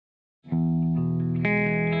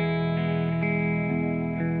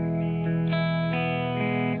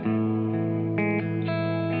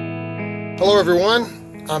Hello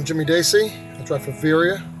everyone, I'm Jimmy Dacey. I drive for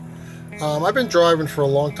Virya. I've been driving for a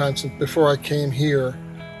long time, since before I came here.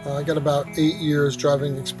 I got about 8 years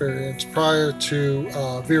driving experience prior to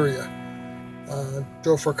Virya.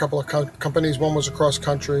 Drove for a couple of companies. One was across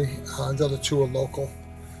country, the other two are local.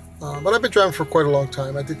 But I've been driving for quite a long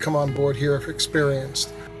time. I did come on board here experienced.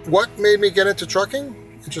 What made me get into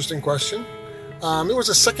trucking? Interesting question. It was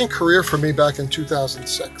a second career for me back in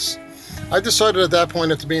 2006. I decided at that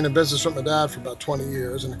point, after being in business with my dad for about 20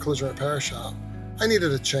 years in a collision repair shop, I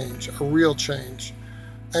needed a change, a real change.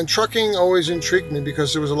 And trucking always intrigued me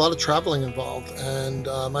because there was a lot of traveling involved. And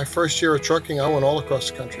my first year of trucking, I went all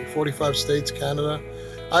across the country, 45 states, Canada.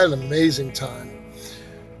 I had an amazing time.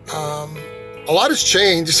 A lot has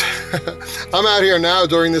changed. I'm out here now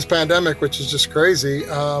during this pandemic, which is just crazy.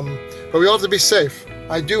 But we all have to be safe.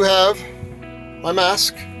 I do have my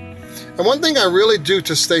mask. And one thing I really do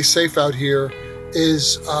to stay safe out here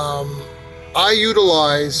is I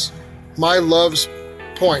utilize my Love's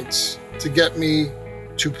points to get me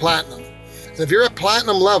to platinum. And if you're at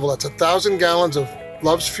platinum level, that's 1,000 gallons of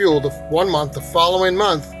Love's fuel 1 month. The following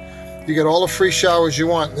month, you get all the free showers you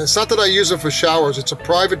want. And it's not that I use it for showers, it's a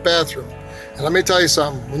private bathroom. And let me tell you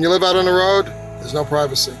something, when you live out on the road, there's no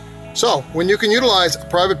privacy. So when you can utilize a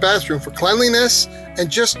private bathroom for cleanliness and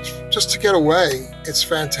just to get away, it's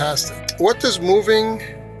fantastic. What does moving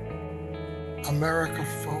America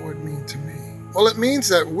forward mean to me? Well, it means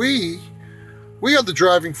that we are the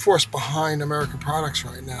driving force behind American products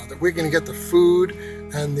right now, that we're going to get the food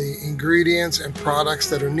and the ingredients and products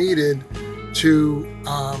that are needed to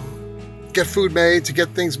get food made, to get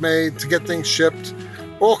things made, to get things shipped,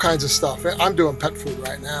 all kinds of stuff. I'm doing pet food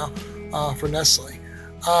right now for Nestle.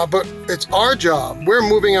 But it's our job. We're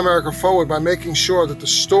moving America forward by making sure that the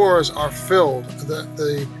stores are filled, that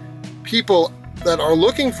the people that are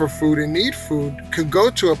looking for food and need food can go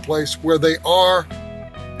to a place where they are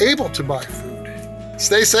able to buy food.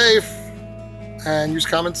 Stay safe and use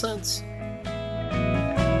common sense.